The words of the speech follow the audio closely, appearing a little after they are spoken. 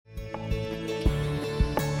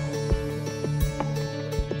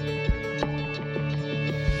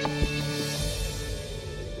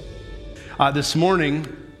This morning,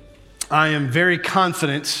 I am very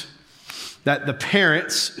confident that the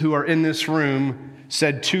parents who are in this room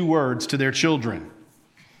said 2 words to their children.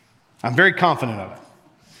 I'm very confident of it.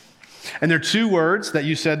 And they're 2 words that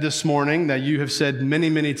you said this morning that you have said many,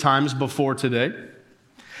 many times before today.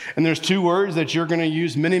 And there's 2 words that you're going to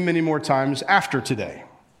use many, many more times after today.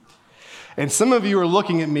 And some of you are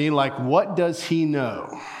looking at me like, what does he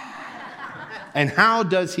know? And how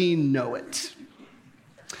does he know it?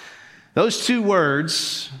 Those 2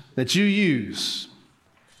 words that you use,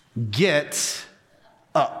 get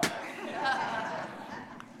up.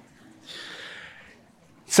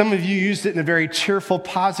 Some of you used it in a very cheerful,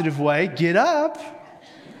 positive way. Get up.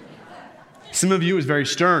 Some of you was very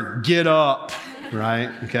stern. Get up, right?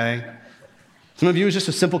 Okay. Some of you was just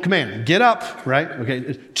a simple command. Get up, right?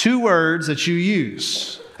 Okay. 2 words that you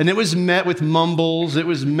use. And it was met with mumbles. It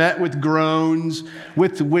was met with groans,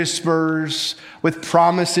 with whispers, with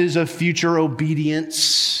promises of future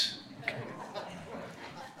obedience. Okay.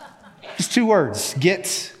 Just 2 words.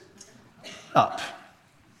 Get up.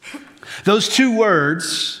 Those 2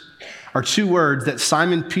 words are 2 words that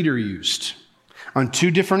Simon Peter used on 2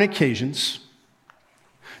 different occasions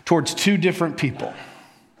towards 2 different people.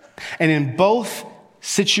 And in both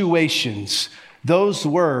situations, those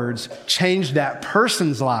words changed that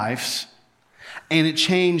person's lives, and it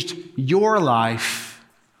changed your life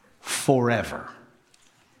forever.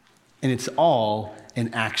 And it's all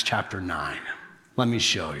in Acts chapter 9. Let me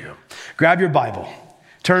show you. Grab your Bible.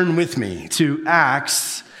 Turn with me to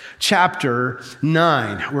Acts chapter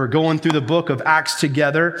 9. We're going through the book of Acts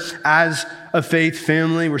together as a faith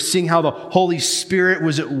family. We're seeing how the Holy Spirit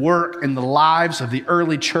was at work in the lives of the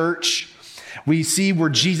early church. We see where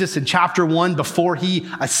Jesus in chapter 1, before he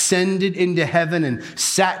ascended into heaven and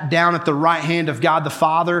sat down at the right hand of God the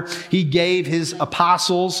Father, he gave his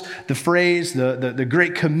apostles the phrase, the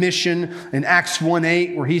Great Commission in Acts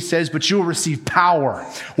 1:8, where he says, "But you will receive power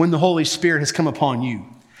when the Holy Spirit has come upon you.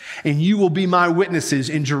 And you will be my witnesses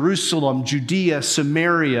in Jerusalem, Judea,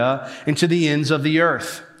 Samaria, and to the ends of the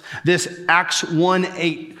earth." This Acts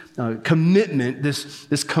 1:8 commitment,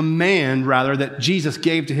 this command, rather, that Jesus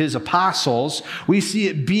gave to his apostles, we see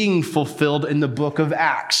it being fulfilled in the book of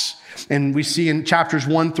Acts. And we see in chapters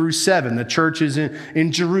 1 through 7, the church is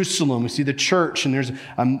in Jerusalem. We see the church, and there's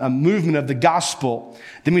a movement of the gospel.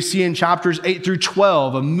 Then we see in chapters 8 through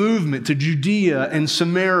 12, a movement to Judea and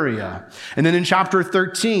Samaria. And then in chapter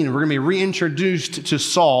 13, we're going to be reintroduced to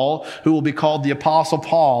Saul, who will be called the Apostle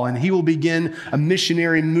Paul, and he will begin a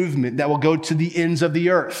missionary movement that will go to the ends of the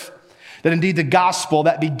earth. That indeed the gospel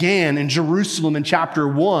that began in Jerusalem in chapter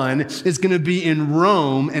 1 is going to be in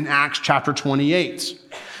Rome in Acts chapter 28.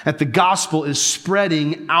 That the gospel is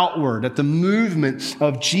spreading outward, that the movement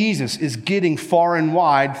of Jesus is getting far and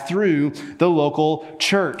wide through the local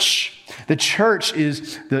church. The church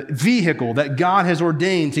is the vehicle that God has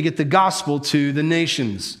ordained to get the gospel to the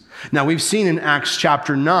nations. Now, we've seen in Acts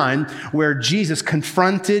chapter 9 where Jesus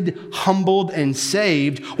confronted, humbled, and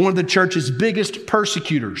saved one of the church's biggest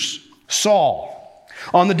persecutors, Saul.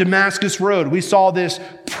 On the Damascus Road, we saw this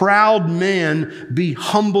proud man be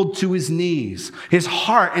humbled to his knees. His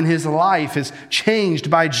heart and his life is changed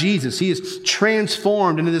by Jesus. He is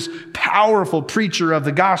transformed into this powerful preacher of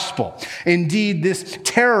the gospel. Indeed, this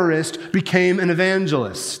terrorist became an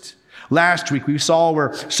evangelist. Last week, we saw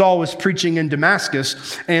where Saul was preaching in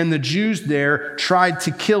Damascus, and the Jews there tried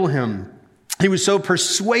to kill him. He was so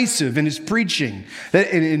persuasive in his preaching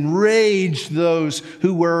that it enraged those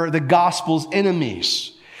who were the gospel's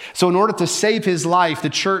enemies. So in order to save his life, the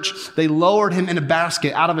church, they lowered him in a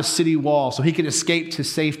basket out of a city wall so he could escape to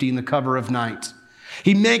safety in the cover of night.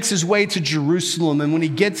 He makes his way to Jerusalem, and when he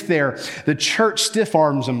gets there, the church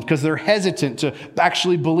stiff-arms him because they're hesitant to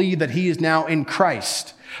actually believe that he is now in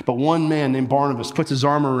Christ. But one man named Barnabas puts his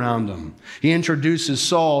arm around him. He introduces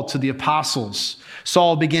Saul to the apostles.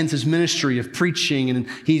 Saul begins his ministry of preaching, and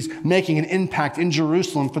he's making an impact in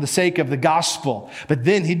Jerusalem for the sake of the gospel. But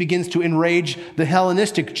then he begins to enrage the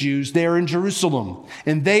Hellenistic Jews there in Jerusalem,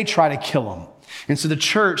 and they try to kill him. And so the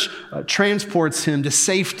church transports him to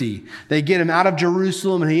safety. They get him out of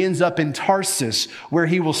Jerusalem, and he ends up in Tarsus, where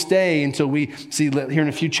he will stay until we see here in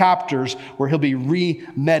a few chapters where he'll be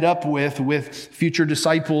met up with future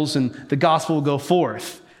disciples, and the gospel will go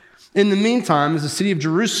forth. In the meantime, as the city of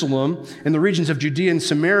Jerusalem and the regions of Judea and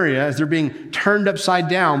Samaria, as they're being turned upside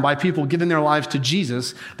down by people giving their lives to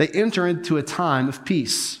Jesus, they enter into a time of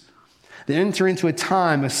peace. They enter into a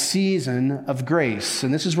time, a season of grace.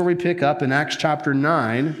 And this is where we pick up in Acts chapter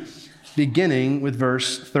 9, beginning with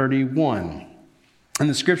verse 31. And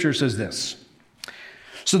the scripture says this: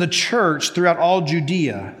 "So the church throughout all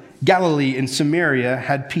Judea, Galilee, and Samaria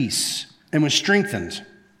had peace. and was strengthened.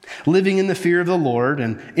 Living in the fear of the Lord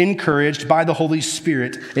and encouraged by the Holy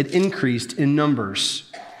Spirit, it increased in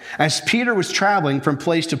numbers. As Peter was traveling from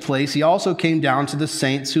place to place, he also came down to the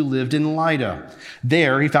saints who lived in Lydda.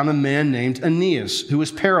 There he found a man named Aeneas, who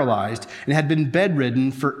was paralyzed and had been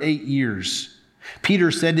bedridden for 8 years.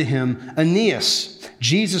 Peter said to him, "Aeneas,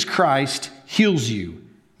 Jesus Christ heals you.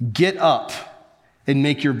 Get up and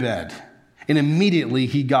make your bed." And immediately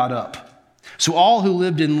he got up. So all who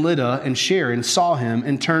lived in Lydda and Sharon saw him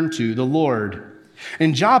and turned to the Lord.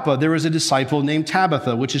 In Joppa there was a disciple named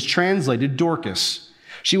Tabitha, which is translated Dorcas.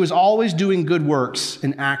 She was always doing good works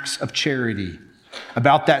and acts of charity.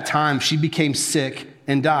 About that time she became sick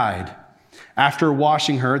and died. After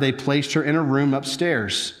washing her, they placed her in a room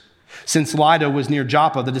upstairs. Since Lydda was near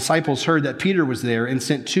Joppa, the disciples heard that Peter was there and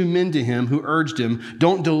sent 2 men to him who urged him,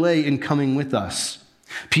 "Don't delay in coming with us."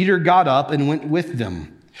 Peter got up and went with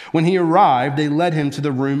them. When he arrived, they led him to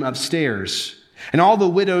the room upstairs. And all the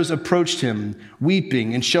widows approached him,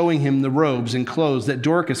 weeping and showing him the robes and clothes that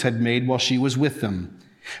Dorcas had made while she was with them.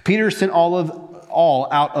 Peter sent all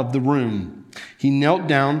out of the room. He knelt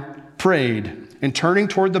down, prayed, and turning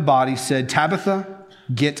toward the body said, "Tabitha,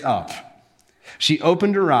 get up." She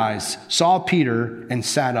opened her eyes, saw Peter, and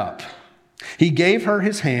sat up. He gave her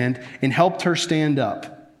his hand and helped her stand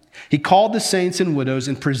up. He called the saints and widows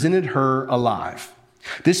and presented her alive.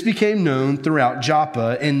 This became known throughout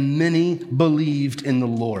Joppa, and many believed in the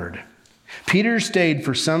Lord. Peter stayed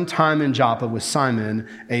for some time in Joppa with Simon,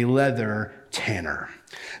 a leather tanner.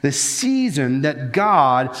 The season that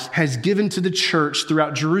God has given to the church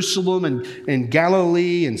throughout Jerusalem and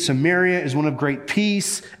Galilee and Samaria is one of great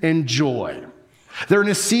peace and joy. They're in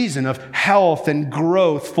a season of health and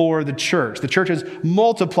growth for the church. The church has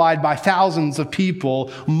multiplied by thousands of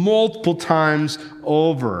people multiple times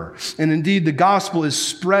over. And indeed, the gospel is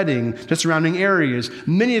spreading to surrounding areas,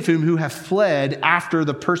 many of whom who have fled after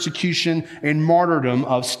the persecution and martyrdom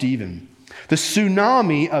of Stephen. The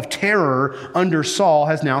tsunami of terror under Saul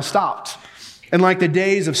has now stopped. And like the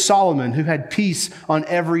days of Solomon, who had peace on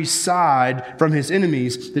every side from his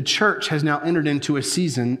enemies, the church has now entered into a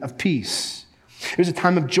season of peace. It was a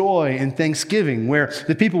time of joy and thanksgiving where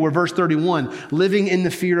the people were, verse 31, living in the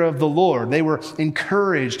fear of the Lord. They were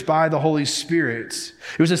encouraged by the Holy Spirit.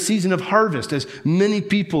 It was a season of harvest as many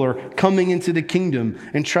people are coming into the kingdom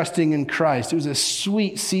and trusting in Christ. It was a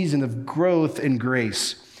sweet season of growth and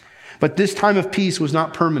grace. But this time of peace was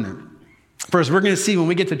not permanent. First, we're going to see when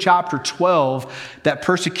we get to chapter 12 that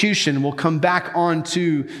persecution will come back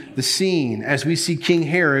onto the scene as we see King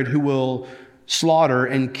Herod, who will slaughter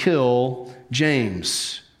and kill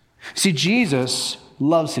James. See, Jesus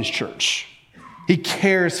loves his church. He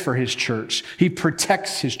cares for his church. He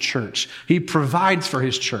protects his church. He provides for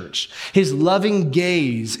his church. His loving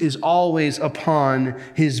gaze is always upon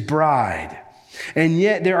his bride. And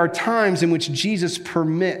yet there are times in which Jesus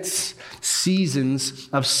permits seasons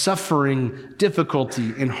of suffering,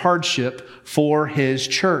 difficulty, and hardship for his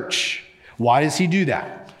church. Why does he do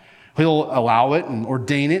that? He'll allow it and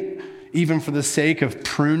ordain it even for the sake of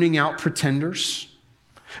pruning out pretenders,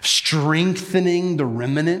 strengthening the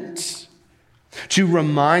remnant, to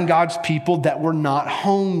remind God's people that we're not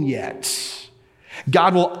home yet.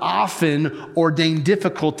 God will often ordain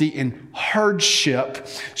difficulty and hardship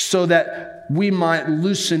so that we might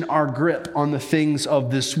loosen our grip on the things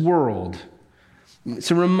of this world.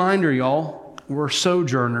 It's a reminder, y'all, we're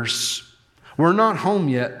sojourners. We're not home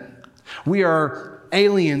yet. We are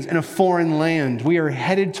aliens in a foreign land. We are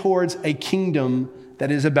headed towards a kingdom that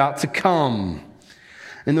is about to come.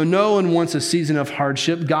 And though no one wants a season of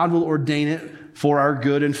hardship, God will ordain it for our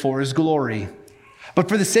good and for his glory. But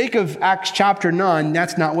for the sake of Acts chapter 9,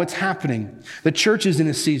 that's not what's happening. The church is in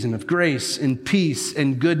a season of grace and peace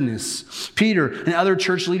and goodness. Peter and other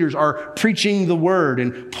church leaders are preaching the word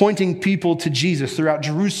and pointing people to Jesus throughout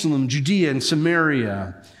Jerusalem, Judea, and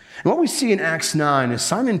Samaria. And what we see in Acts 9 is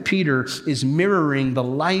Simon Peter is mirroring the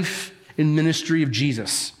life and ministry of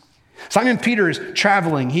Jesus. Simon Peter is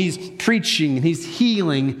traveling, he's preaching, and he's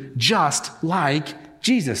healing just like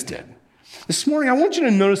Jesus did. This morning, I want you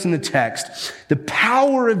to notice in the text the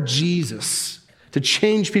power of Jesus to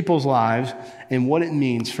change people's lives and what it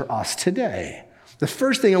means for us today. The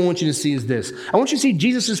first thing I want you to see is this. I want you to see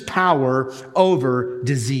Jesus' power over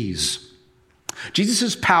disease.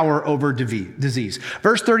 Jesus' power over disease.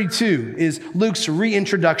 Verse 32 is Luke's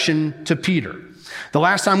reintroduction to Peter. The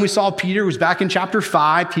last time we saw Peter was back in chapter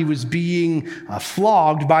 5. He was being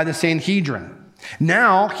flogged by the Sanhedrin.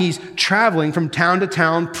 Now he's traveling from town to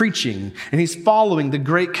town preaching, and he's following the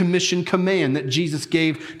Great Commission command that Jesus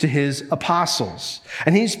gave to his apostles.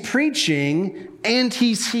 And he's preaching and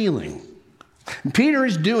he's healing. Peter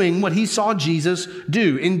is doing what he saw Jesus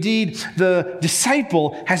do. Indeed, the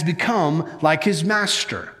disciple has become like his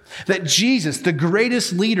master. That Jesus, the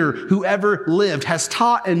greatest leader who ever lived, has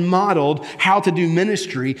taught and modeled how to do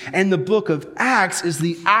ministry. And the book of Acts is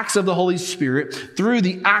the acts of the Holy Spirit through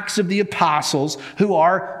the acts of the apostles who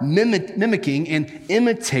are mimicking and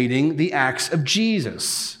imitating the acts of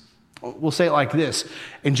Jesus. We'll say it like this.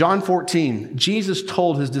 In John 14, Jesus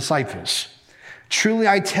told his disciples, "Truly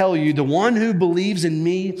I tell you, the one who believes in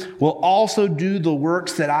me will also do the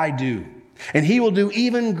works that I do. And he will do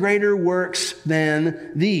even greater works than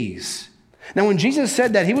these." Now, when Jesus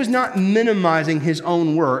said that, he was not minimizing his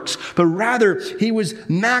own works, but rather he was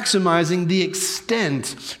maximizing the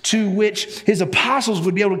extent to which his apostles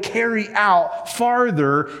would be able to carry out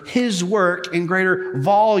farther his work in greater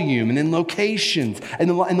volume and in locations and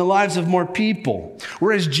in the lives of more people.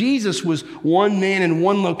 Whereas Jesus was one man in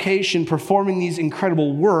one location performing these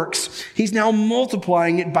incredible works, he's now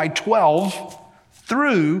multiplying it by 12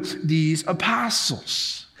 through these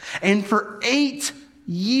apostles. And for 8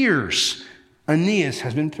 years, Aeneas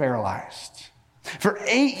has been paralyzed. For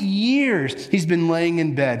 8 years, he's been laying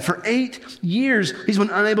in bed. For 8 years, he's been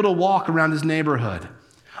unable to walk around his neighborhood,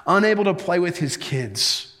 unable to play with his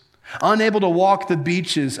kids, unable to walk the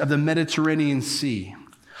beaches of the Mediterranean Sea,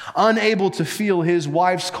 unable to feel his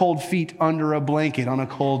wife's cold feet under a blanket on a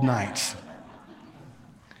cold night.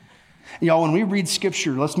 Y'all, when we read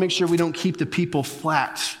scripture, let's make sure we don't keep the people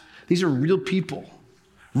flat. These are real people,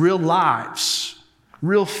 real lives,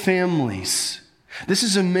 real families. This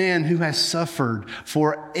is a man who has suffered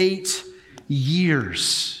for 8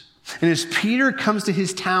 years. And as Peter comes to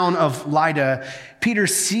his town of Lydda, Peter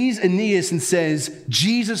sees Aeneas and says,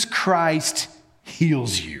 "Jesus Christ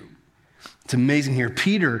heals you." It's amazing here.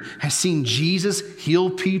 Peter has seen Jesus heal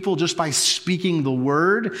people just by speaking the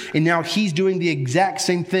word, and now he's doing the exact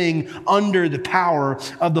same thing under the power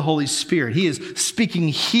of the Holy Spirit. He is speaking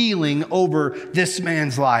healing over this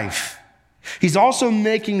man's life. He's also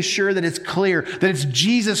making sure that it's clear that it's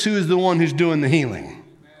Jesus who is the one who's doing the healing.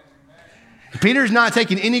 Peter's not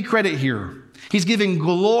taking any credit here. He's giving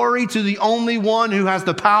glory to the only one who has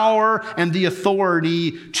the power and the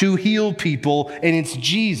authority to heal people, and it's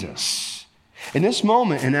Jesus. In this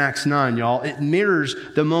moment in Acts 9, y'all, it mirrors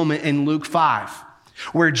the moment in Luke 5,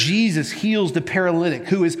 where Jesus heals the paralytic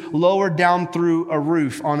who is lowered down through a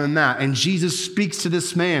roof on a mat. And Jesus speaks to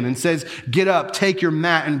this man and says, "Get up, take your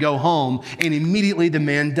mat and go home." And immediately the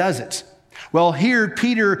man does it. Well, here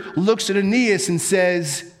Peter looks at Aeneas and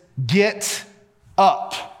says, "Get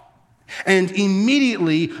up." And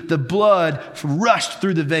immediately the blood rushed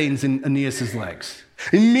through the veins in Aeneas' legs.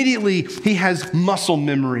 Immediately, he has muscle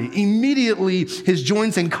memory. Immediately, his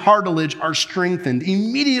joints and cartilage are strengthened.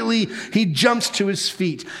 Immediately, he jumps to his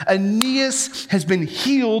feet. Aeneas has been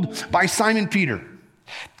healed by Simon Peter.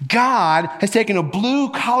 God has taken a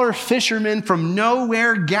blue-collar fisherman from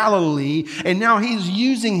nowhere, Galilee, and now he's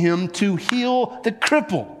using him to heal the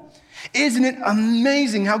cripple. Isn't it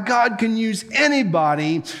amazing how God can use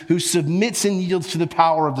anybody who submits and yields to the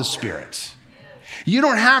power of the Spirit? You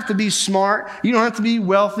don't have to be smart. You don't have to be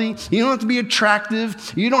wealthy. You don't have to be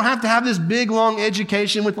attractive. You don't have to have this big, long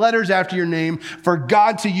education with letters after your name for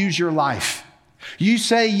God to use your life. You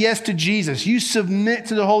say yes to Jesus. You submit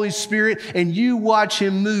to the Holy Spirit, and you watch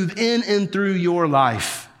him move in and through your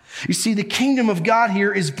life. You see, the kingdom of God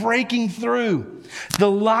here is breaking through.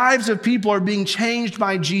 The lives of people are being changed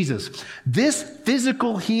by Jesus. This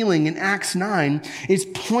physical healing in Acts 9 is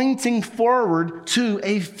pointing forward to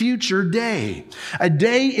a future day, a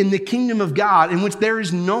day in the kingdom of God in which there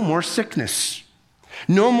is no more sickness,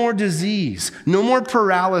 no more disease, no more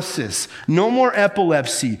paralysis, no more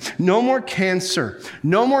epilepsy, no more cancer,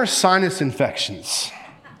 no more sinus infections,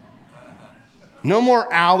 no more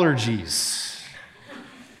allergies.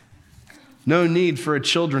 No need for a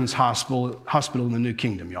children's hospital in the new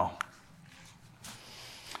kingdom, y'all.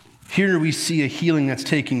 Here we see a healing that's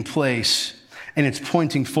taking place, and it's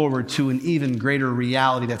pointing forward to an even greater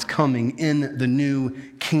reality that's coming in the new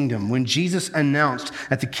kingdom. When Jesus announced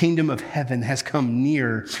that the kingdom of heaven has come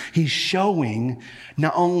near, he's showing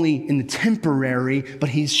not only in the temporary, but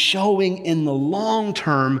he's showing in the long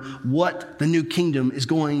term what the new kingdom is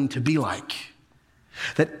going to be like.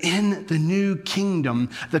 That in the new kingdom,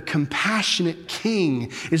 the compassionate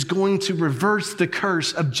king is going to reverse the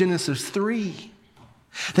curse of Genesis 3.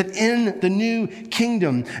 That in the new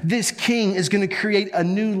kingdom, this king is going to create a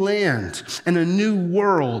new land and a new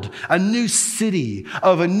world, a new city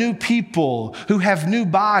of a new people who have new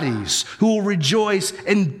bodies, who will rejoice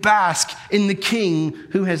and bask in the king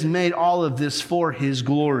who has made all of this for his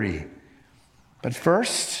glory. But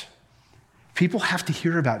first, people have to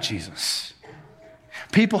hear about Jesus.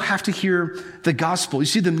 People have to hear the gospel. You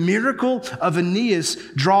see, the miracle of Aeneas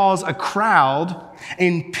draws a crowd,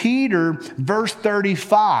 and Peter, verse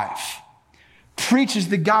 35, preaches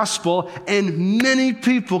the gospel, and many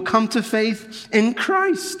people come to faith in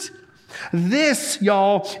Christ. This,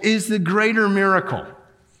 y'all, is the greater miracle.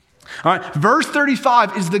 All right, verse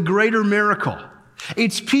 35 is the greater miracle.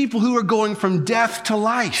 It's people who are going from death to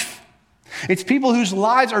life. It's people whose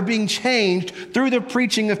lives are being changed through the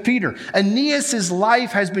preaching of Peter. Aeneas'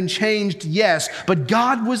 life has been changed, yes, but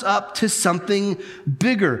God was up to something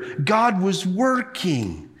bigger. God was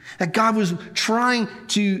working. That God was trying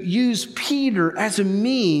to use Peter as a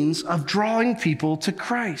means of drawing people to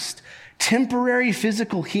Christ. Temporary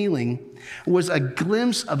physical healing was a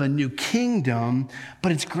glimpse of a new kingdom,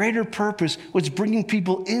 but its greater purpose was bringing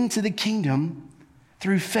people into the kingdom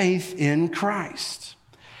through faith in Christ.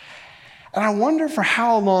 And I wonder for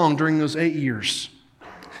how long during those 8 years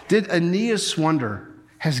did Aeneas wonder,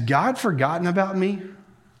 has God forgotten about me?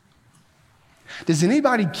 Does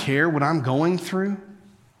anybody care what I'm going through?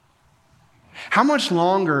 How much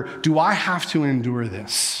longer do I have to endure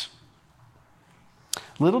this?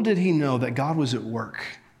 Little did he know that God was at work.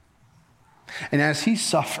 And as he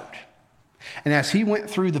suffered, and as he went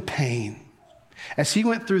through the pain, as he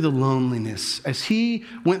went through the loneliness, as he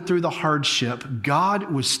went through the hardship,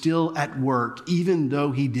 God was still at work, even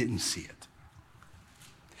though he didn't see it.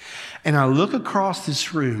 And I look across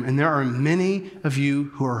this room, and there are many of you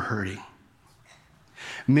who are hurting.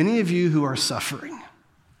 Many of you who are suffering.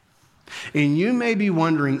 And you may be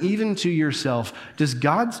wondering, even to yourself, does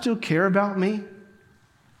God still care about me?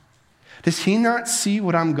 Does he not see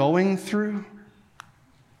what I'm going through?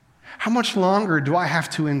 How much longer do I have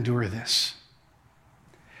to endure this?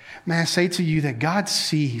 May I say to you that God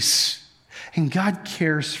sees and God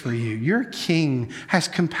cares for you. Your King has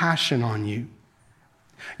compassion on you.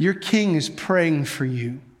 Your King is praying for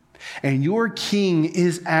you. And your King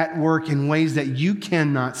is at work in ways that you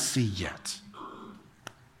cannot see yet.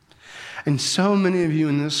 And so many of you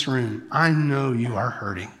in this room, I know you are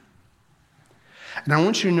hurting. And I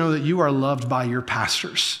want you to know that you are loved by your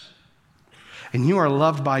pastors. And you are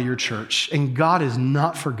loved by your church. And God has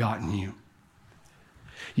not forgotten you.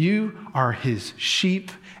 You are his sheep,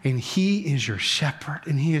 and he is your shepherd,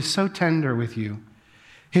 and he is so tender with you.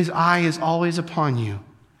 His eye is always upon you.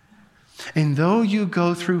 And though you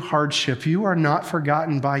go through hardship, you are not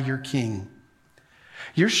forgotten by your King.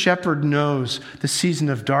 Your shepherd knows the season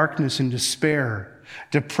of darkness and despair,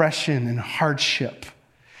 depression and hardship.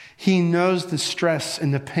 He knows the stress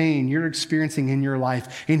and the pain you're experiencing in your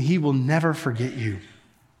life, and he will never forget you.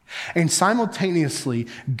 And simultaneously,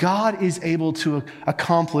 God is able to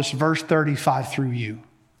accomplish verse 35 through you.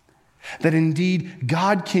 That indeed,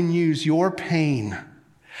 God can use your pain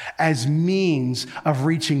as means of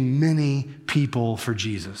reaching many people for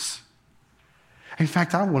Jesus. In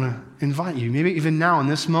fact, I want to invite you, maybe even now in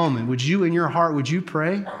this moment, would you in your heart, would you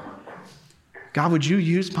pray? God, would you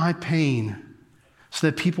use my pain so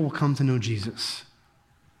that people will come to know Jesus?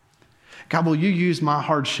 God, will you use my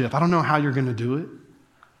hardship? I don't know how you're going to do it.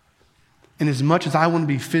 And as much as I want to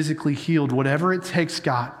be physically healed, whatever it takes,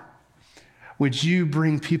 God, would you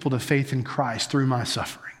bring people to faith in Christ through my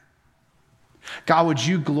suffering? God, would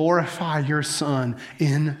you glorify your Son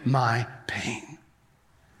in my pain?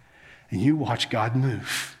 And you watch God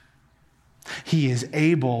move. He is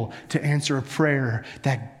able to answer a prayer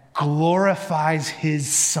that glorifies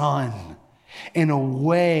his Son in a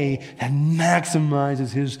way that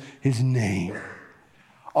maximizes his name.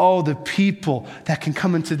 Oh, the people that can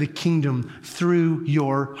come into the kingdom through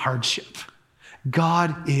your hardship.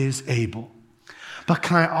 God is able. But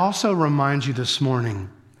can I also remind you this morning,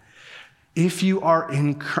 if you are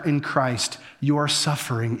in Christ, your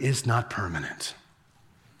suffering is not permanent.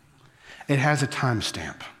 It has a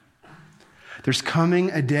timestamp. There's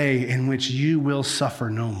coming a day in which you will suffer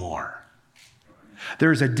no more.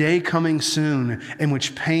 There's a day coming soon in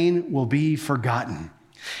which pain will be forgotten.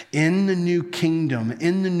 In the new kingdom,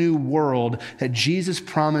 in the new world that Jesus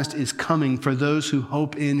promised is coming for those who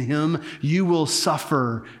hope in him, you will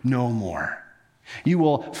suffer no more. You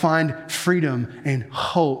will find freedom and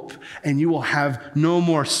hope, and you will have no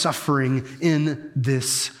more suffering in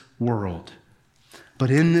this world.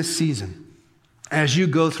 But in this season, as you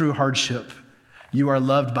go through hardship, you are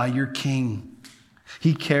loved by your King.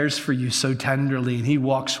 He cares for you so tenderly, and he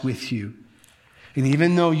walks with you. And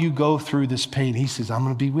even though you go through this pain, he says, I'm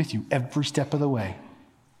going to be with you every step of the way.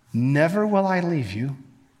 Never will I leave you.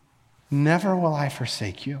 Never will I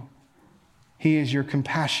forsake you. He is your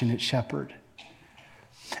compassionate shepherd.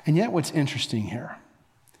 And yet what's interesting here,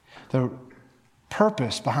 the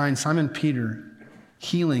purpose behind Simon Peter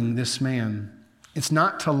healing this man It's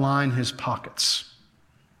not to line his pockets.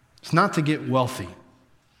 It's not to get wealthy.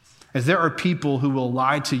 As there are people who will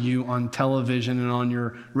lie to you on television and on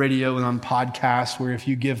your radio and on podcasts where if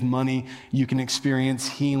you give money, you can experience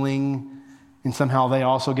healing, and somehow they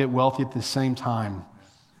also get wealthy at the same time.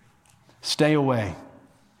 Stay away.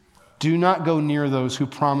 Do not go near those who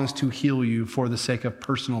promise to heal you for the sake of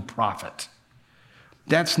personal profit.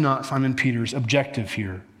 That's not Simon Peter's objective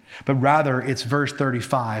here, but rather it's verse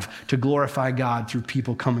 35, to glorify God through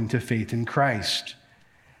people coming to faith in Christ.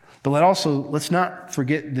 But let's not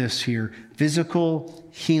forget this here. Physical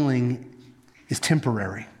healing is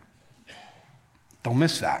temporary. Don't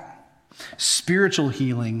miss that. Spiritual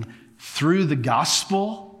healing through the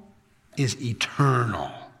gospel is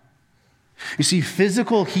eternal. You see,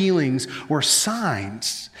 physical healings were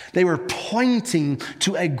signs. They were pointing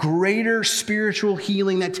to a greater spiritual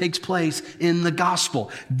healing that takes place in the gospel.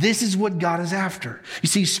 This is what God is after. You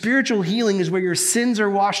see, spiritual healing is where your sins are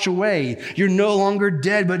washed away. You're no longer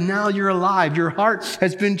dead, but now you're alive. Your heart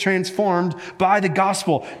has been transformed by the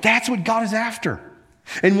gospel. That's what God is after.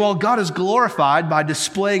 And while God is glorified by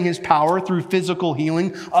displaying his power through physical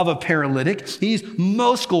healing of a paralytic, he's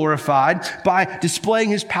most glorified by displaying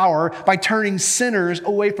his power by turning sinners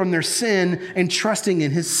away from their sin and trusting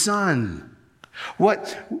in his Son.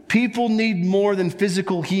 What people need more than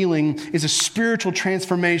physical healing is a spiritual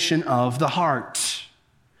transformation of the heart.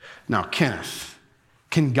 Now, Kenneth,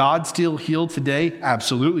 can God still heal today?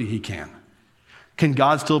 Absolutely he can. Can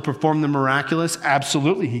God still perform the miraculous?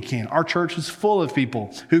 Absolutely he can. Our church is full of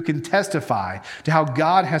people who can testify to how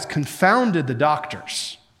God has confounded the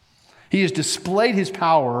doctors. He has displayed his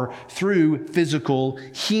power through physical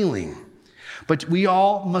healing. But we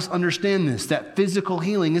all must understand this, that physical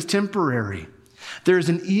healing is temporary. There's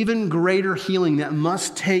an even greater healing that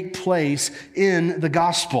must take place in the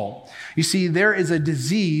gospel. You see, there is a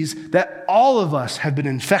disease that all of us have been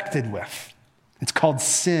infected with. It's called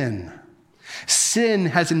sin. Sin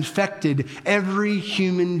has infected every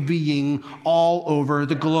human being all over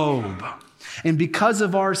the globe. And because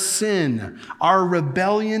of our sin, our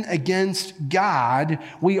rebellion against God,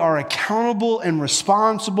 we are accountable and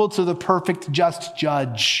responsible to the perfect just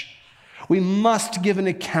judge. We must give an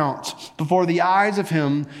account before the eyes of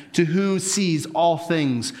him to whom sees all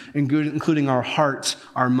things, including our hearts,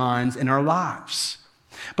 our minds, and our lives.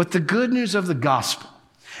 But the good news of the gospel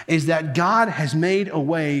is that God has made a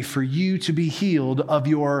way for you to be healed of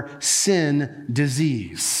your sin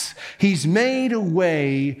disease. He's made a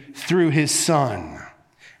way through his Son.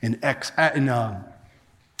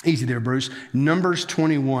 Easy there, Bruce. Numbers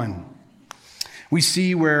 21. We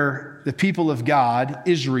see where the people of God,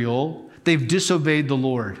 Israel, they've disobeyed the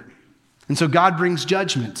Lord. And so God brings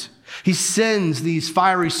judgment. He sends these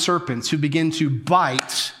fiery serpents who begin to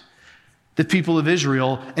bite the people of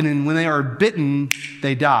Israel, and then when they are bitten,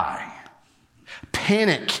 they die.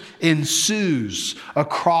 Panic ensues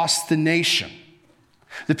across the nation.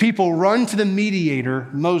 The people run to the mediator,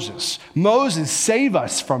 Moses. Moses, save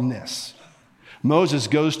us from this. Moses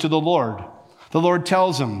goes to the Lord. The Lord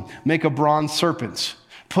tells him, make a bronze serpent,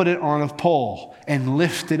 put it on a pole, and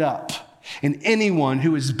lift it up. And anyone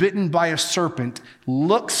who is bitten by a serpent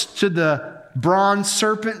looks to the bronze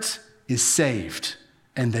serpent is saved,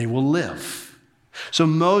 and they will live. So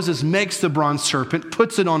Moses makes the bronze serpent,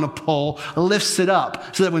 puts it on a pole, lifts it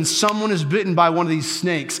up, so that when someone is bitten by one of these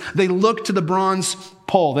snakes, they look to the bronze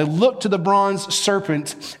pole, they look to the bronze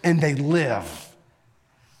serpent, and they live.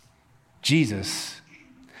 Jesus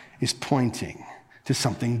is pointing to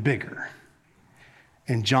something bigger.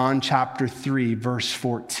 In John chapter 3, verse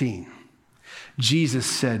 14, Jesus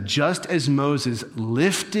said, just as Moses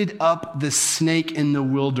lifted up the snake in the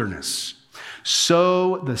wilderness,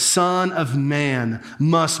 so the Son of Man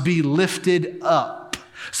must be lifted up,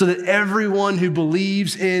 so that everyone who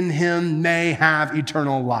believes in him may have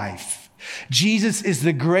eternal life. Jesus is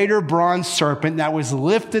the greater bronze serpent that was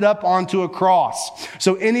lifted up onto a cross.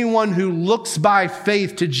 So anyone who looks by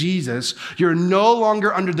faith to Jesus, you're no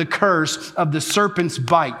longer under the curse of the serpent's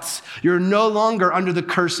bites. You're no longer under the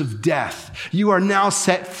curse of death. You are now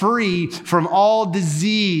set free from all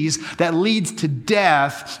disease that leads to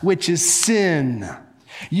death, which is sin.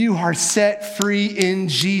 You are set free in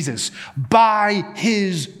Jesus. By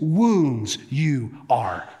his wounds, you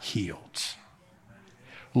are healed.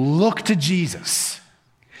 Look to Jesus.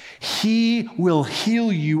 He will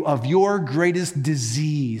heal you of your greatest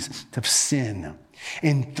disease of sin.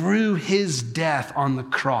 And through his death on the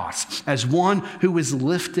cross, as one who is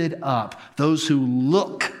lifted up, those who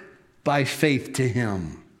look by faith to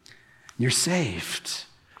him, you're saved.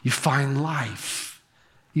 You find life.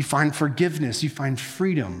 You find forgiveness. You find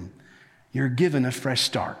freedom. You're given a fresh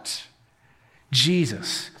start.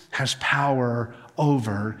 Jesus has power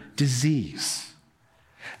over disease.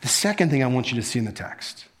 The second thing I want you to see in the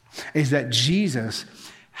text is that Jesus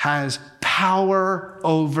has power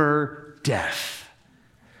over death.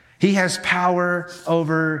 He has power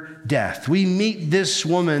over death. We meet this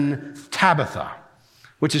woman, Tabitha,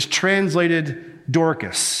 which is translated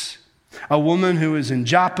Dorcas, a woman who is in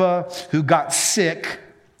Joppa, who got sick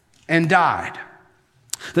and died.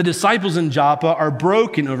 The disciples in Joppa are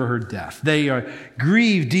broken over her death. They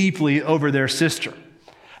grieve deeply over their sister.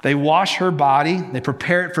 They wash her body, they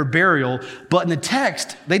prepare it for burial, but in the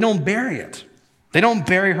text, they don't bury it. They don't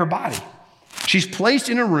bury her body. She's placed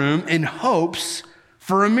in a room in hopes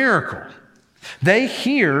for a miracle. They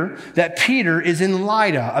hear that Peter is in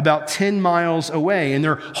Lydda, about 10 miles away, and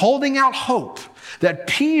they're holding out hope that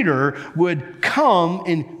Peter would come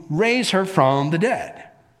and raise her from the dead.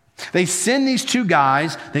 They send these two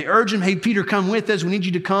guys. They urge him, hey, Peter, come with us. We need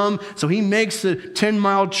you to come. So he makes the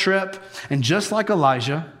 10-mile trip. And just like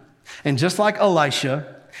Elijah and just like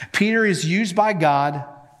Elisha, Peter is used by God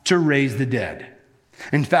to raise the dead.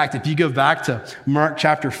 In fact, if you go back to Mark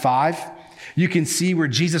chapter 5, you can see where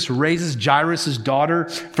Jesus raises Jairus' daughter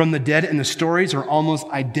from the dead, and the stories are almost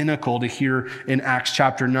identical to here in Acts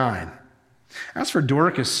chapter 9. As for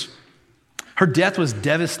Dorcas, her death was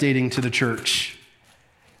devastating to the church,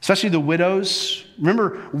 especially the widows.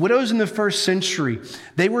 Remember, widows in the first century,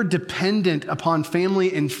 they were dependent upon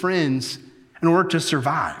family and friends in order to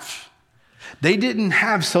survive. They didn't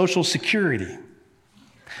have social security.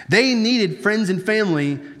 They needed friends and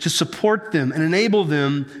family to support them and enable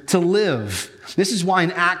them to live. This is why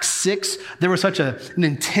in Acts 6, there was such an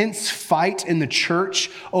intense fight in the church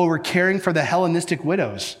over caring for the Hellenistic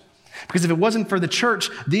widows. Because if it wasn't for the church,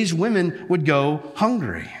 these women would go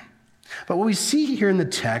hungry. But what we see here in the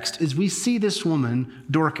text is we see this woman,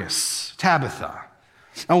 Dorcas, Tabitha,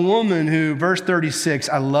 a woman who, verse 36,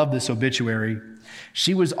 I love this obituary,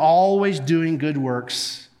 she was always doing good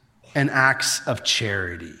works and acts of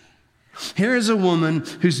charity. Here is a woman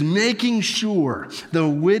who's making sure the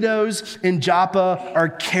widows in Joppa are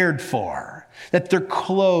cared for, that they're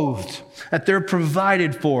clothed, that they're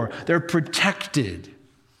provided for, they're protected.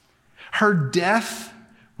 Her death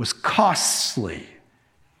was costly.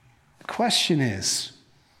 The question is,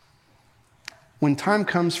 when time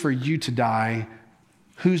comes for you to die,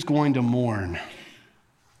 who's going to mourn?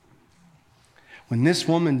 When this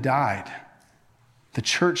woman died, the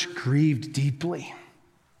church grieved deeply.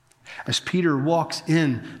 As Peter walks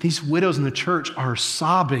in, these widows in the church are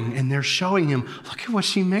sobbing and they're showing him, look at what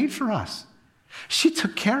she made for us. She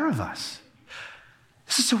took care of us.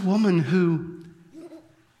 This is a woman who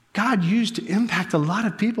God used to impact a lot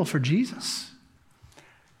of people for Jesus.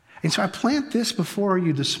 And so I plant this before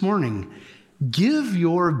you this morning. Give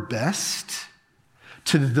your best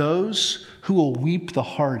to those who will weep the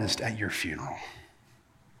hardest at your funeral.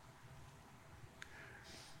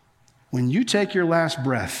 When you take your last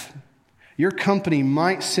breath, your company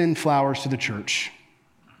might send flowers to the church,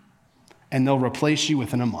 and they'll replace you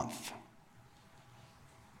within a month.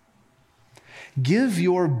 Give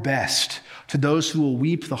your best to those who will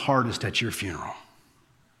weep the hardest at your funeral.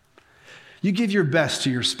 You give your best to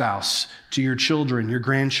your spouse, to your children, your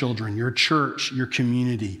grandchildren, your church, your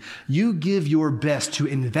community. You give your best to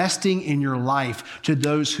investing in your life to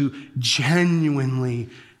those who genuinely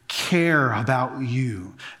care about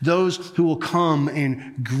you, those who will come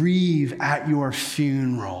and grieve at your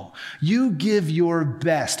funeral. You give your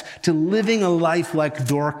best to living a life like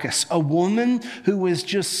Dorcas, a woman who was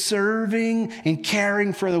just serving and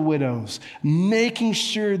caring for the widows, making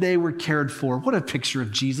sure they were cared for. What a picture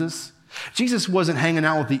of Jesus. Jesus wasn't hanging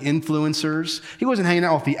out with the influencers. He wasn't hanging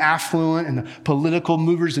out with the affluent and the political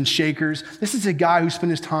movers and shakers. This is a guy who spent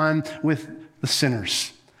his time with the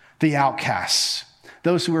sinners, the outcasts,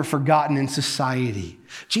 those who were forgotten in society.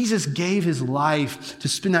 Jesus gave his life to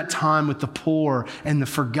spend that time with the poor and the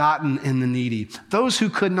forgotten and the needy, those who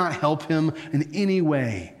could not help him in any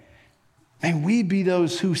way. May we be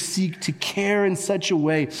those who seek to care in such a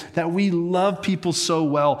way that we love people so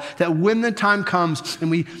well that when the time comes and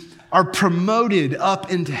we are promoted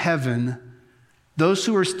up into heaven, those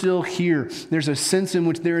who are still here, there's a sense in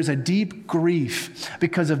which there is a deep grief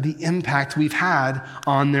because of the impact we've had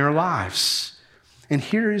on their lives. And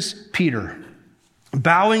here is Peter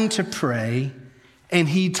bowing to pray, and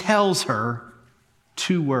he tells her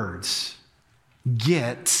two words: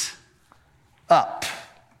 get up.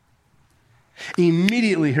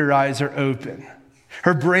 Immediately her eyes are open.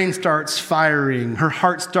 Her brain starts firing. Her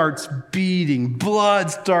heart starts beating. Blood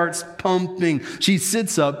starts pumping. She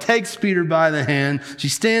sits up, takes Peter by the hand. She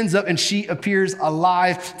stands up and she appears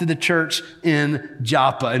alive to the church in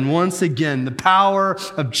Joppa. And once again, the power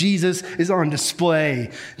of Jesus is on display.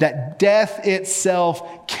 That death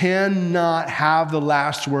itself cannot have the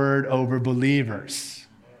last word over believers.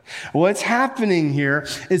 What's happening here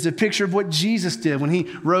is a picture of what Jesus did when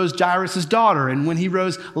he rose Jairus' daughter and when he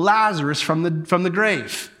rose Lazarus from the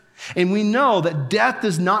grave. And we know that death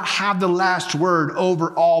does not have the last word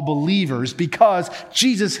over all believers because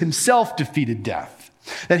Jesus himself defeated death.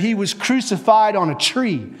 That he was crucified on a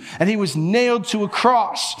tree, and he was nailed to a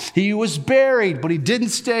cross. He was buried, but he didn't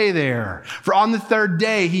stay there. For on the third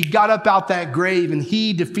day, he got up out that grave and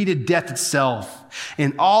he defeated death itself.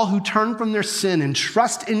 And all who turn from their sin and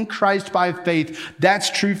trust in Christ by faith, that's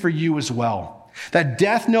true for you as well. That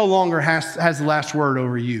death no longer has the last word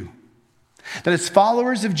over you. That as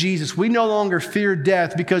followers of Jesus, we no longer fear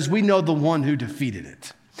death because we know the one who defeated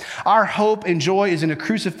it. Our hope and joy is in a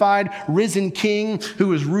crucified, risen King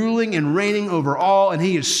who is ruling and reigning over all, and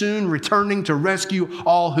he is soon returning to rescue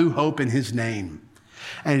all who hope in his name.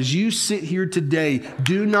 As you sit here today,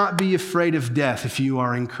 do not be afraid of death if you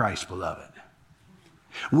are in Christ, beloved.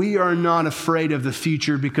 We are not afraid of the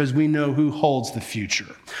future because we know who holds the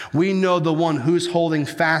future. We know the one who's holding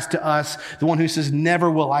fast to us, the one who says,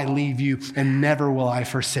 never will I leave you and never will I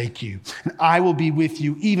forsake you. And I will be with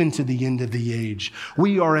you even to the end of the age.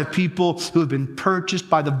 We are a people who have been purchased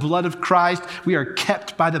by the blood of Christ. We are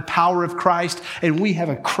kept by the power of Christ. And we have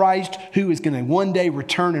a Christ who is going to one day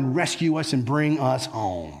return and rescue us and bring us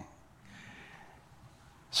home.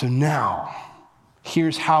 So now,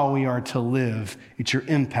 here's how we are to live. It's your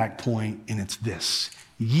impact point, and it's this: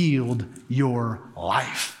 yield your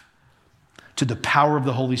life to the power of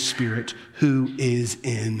the Holy Spirit who is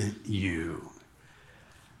in you.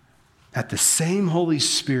 That the same Holy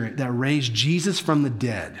Spirit that raised Jesus from the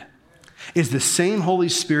dead is the same Holy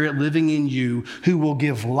Spirit living in you who will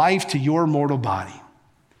give life to your mortal body.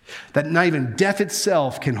 That not even death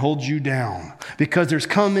itself can hold you down, because there's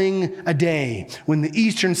coming a day when the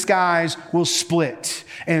eastern skies will split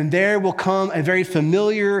and there will come a very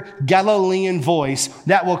familiar Galilean voice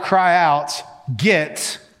that will cry out,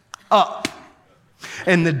 "Get up."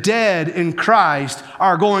 And the dead in Christ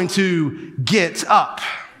are going to get up.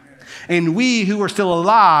 And we who are still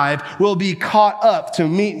alive will be caught up to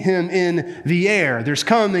meet him in the air. There's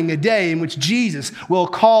coming a day in which Jesus will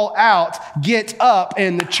call out, "Get up,"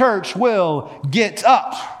 and the church will get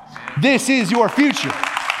up. This is your future.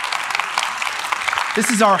 This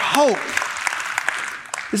is our hope.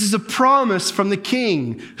 This is a promise from the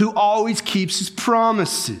King who always keeps his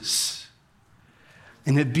promises.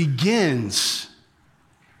 And it begins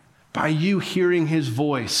by you hearing his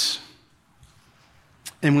voice,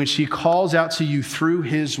 in which he calls out to you through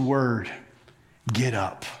his word, get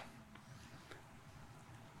up.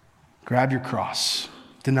 Grab your cross,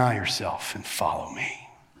 deny yourself, and follow me.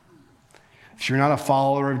 If you're not a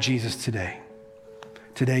follower of Jesus today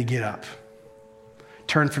get up.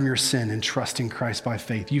 Turn from your sin and trust in Christ by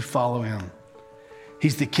faith. You follow him.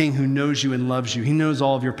 He's the King who knows you and loves you. He knows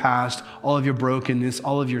all of your past, all of your brokenness,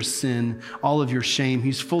 all of your sin, all of your shame.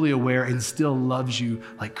 He's fully aware and still loves you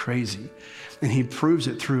like crazy. And he proves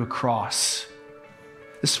it through a cross.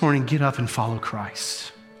 This morning, get up and follow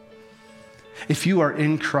Christ. If you are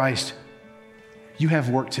in Christ, you have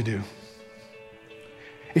work to do.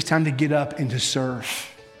 It's time to get up and to serve,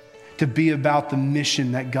 to be about the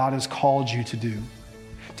mission that God has called you to do,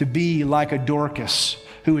 to be like a Dorcas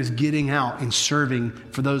who is getting out and serving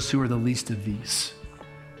for those who are the least of these.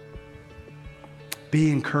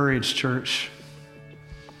 Be encouraged, church.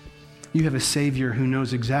 You have a Savior who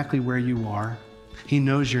knows exactly where you are. He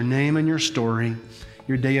knows your name and your story,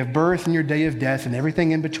 your day of birth and your day of death and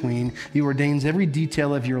everything in between. He ordains every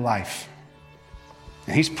detail of your life.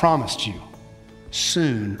 And he's promised you,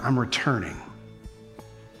 soon I'm returning.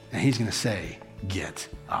 And he's going to say, get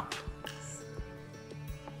up.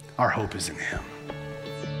 Our hope is in him.